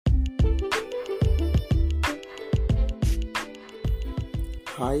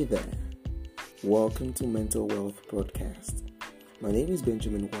Hi there. Welcome to Mental Wealth Podcast. My name is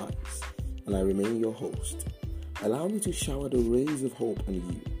Benjamin Wise, and I remain your host. Allow me to shower the rays of hope on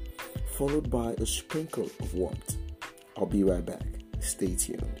you, followed by a sprinkle of warmth. I'll be right back. Stay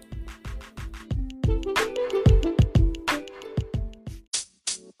tuned.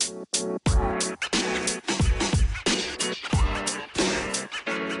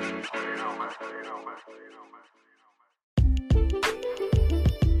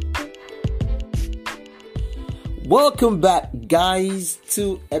 Welcome back, guys,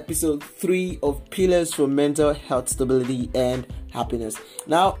 to episode 3 of Pillars for Mental Health Stability and Happiness.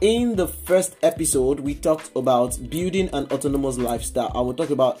 Now, in the first episode, we talked about building an autonomous lifestyle. I will talk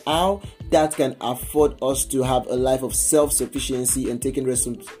about how that can afford us to have a life of self-sufficiency and taking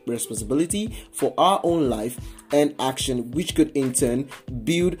responsibility for our own life and action, which could in turn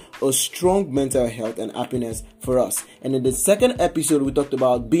build a strong mental health and happiness for us. And in the second episode, we talked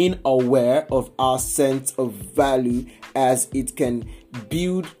about being aware of our sense of value, as it can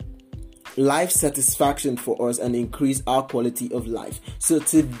build life satisfaction for us and increase our quality of life. So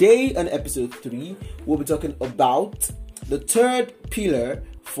today on episode 3, we'll be talking about the third pillar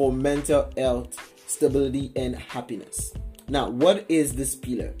for mental health, stability, and happiness. Now, what is this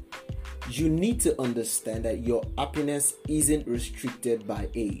pillar? You need to understand that your happiness isn't restricted by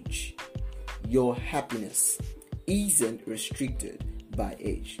age. Your happiness isn't restricted by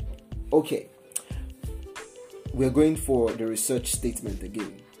age. Okay, we're going for the research statement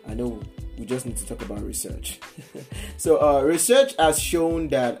again. I know we just need to talk about research. So research has shown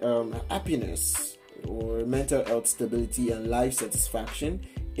that happiness or mental health stability and life satisfaction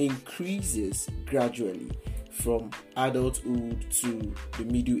increases gradually from adulthood to the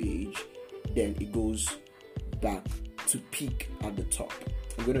middle age. Then it goes back to peak at the top.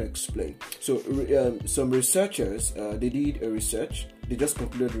 I'm going to explain. So some researchers, they did a research. They just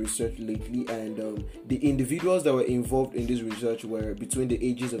concluded research lately, and the individuals that were involved in this research were between the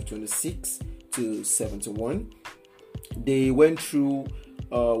ages of 26 to 71. They went through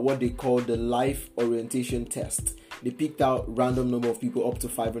what they call the life orientation test. They picked out random number of people, up to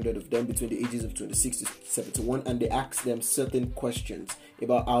 500 of them, between the ages of 26 to 71, and they asked them certain questions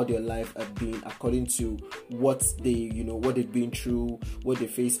about how their life had been according to what they've been through, what they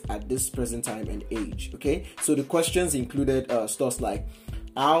face at this present time and age. Okay, so the questions included stuff like,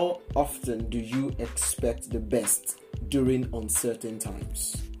 how often do you expect the best during uncertain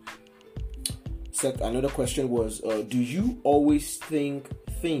times? Another question was, do you always think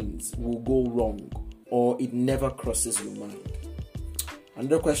things will go wrong, or it never crosses your mind?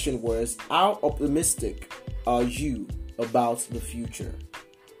 Another question was, how optimistic are you about the future?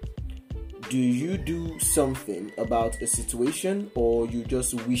 Do you do something about a situation, or you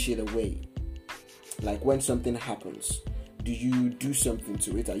just wish it away? Like when something happens, do you do something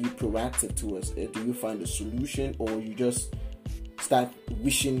to it? Are you proactive towards it? Do you find a solution, or you just start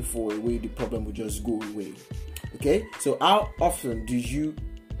wishing for a way the problem will just go away? Okay, so how often do you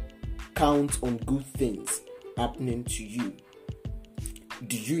count on good things happening to you?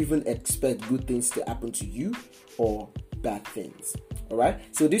 Do you even expect good things to happen to you, or bad things? All right,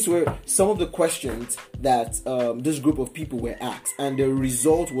 so these were some of the questions that this group of people were asked, and the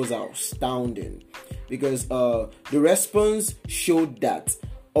result was astounding, because the response showed that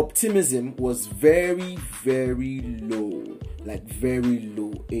optimism was very, very low, like very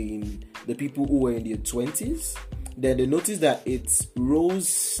low in the people who were in their 20s. Then they noticed that it rose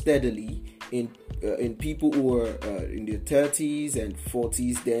steadily in people who were in their 30s and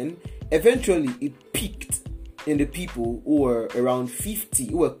 40s. Then eventually it peaked in the people who were around 50,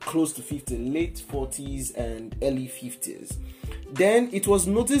 who were close to 50, late 40s and early 50s. Then it was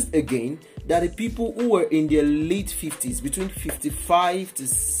noticed again that the people who were in their late 50s, between 55 to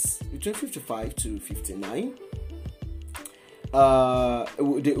 59,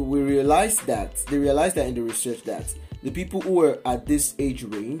 they realized that in the research that the people who were at this age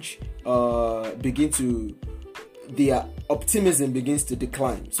range their optimism begins to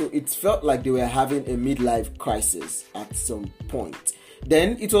decline. So it felt like they were having a midlife crisis at some point.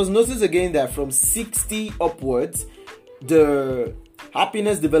 Then it was noticed again that from 60 upwards, the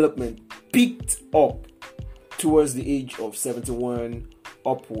happiness development peaked up towards the age of 71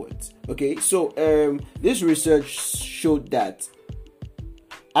 upwards. Okay, so this research showed that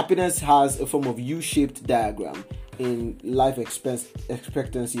happiness has a form of U-shaped diagram in life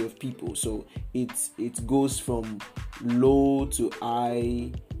expectancy of people. So it goes from low to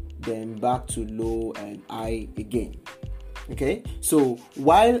high, then back to low and high again. Okay, so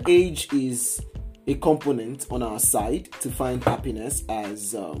while age is a component on our side to find happiness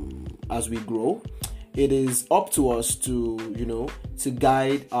as we grow, it is up to us to, to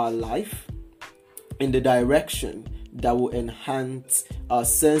guide our life in the direction that will enhance our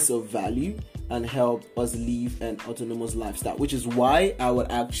sense of value and help us live an autonomous lifestyle, which is why I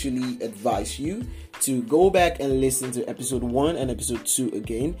would actually advise you to go back and listen to episode 1 and episode 2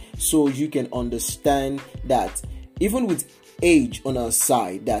 again, so you can understand that even with age on our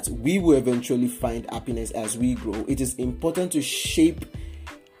side, that we will eventually find happiness as we grow. It is important to shape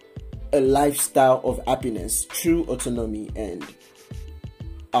a lifestyle of happiness through autonomy and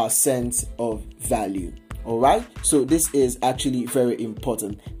our sense of value. All right, so this is actually very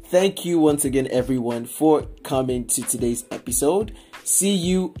important. Thank you once again, everyone, for coming to today's episode. See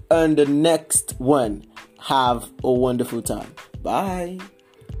you on the next one. Have a wonderful time. Bye.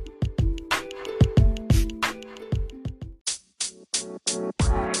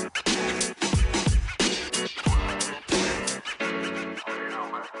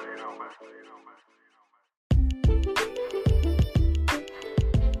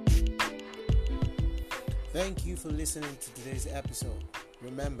 Thank you for listening to today's episode.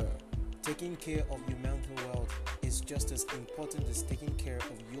 Remember, taking care of your mental health is just as important as taking care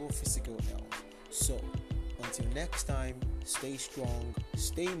of your physical health. So, until next time, stay strong,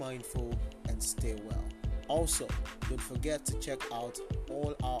 stay mindful, and stay well. Also, don't forget to check out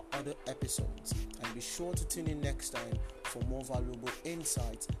all our other episodes and be sure to tune in next time for more valuable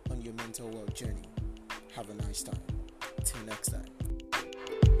insights on your mental health journey. Have a nice time. Till next time.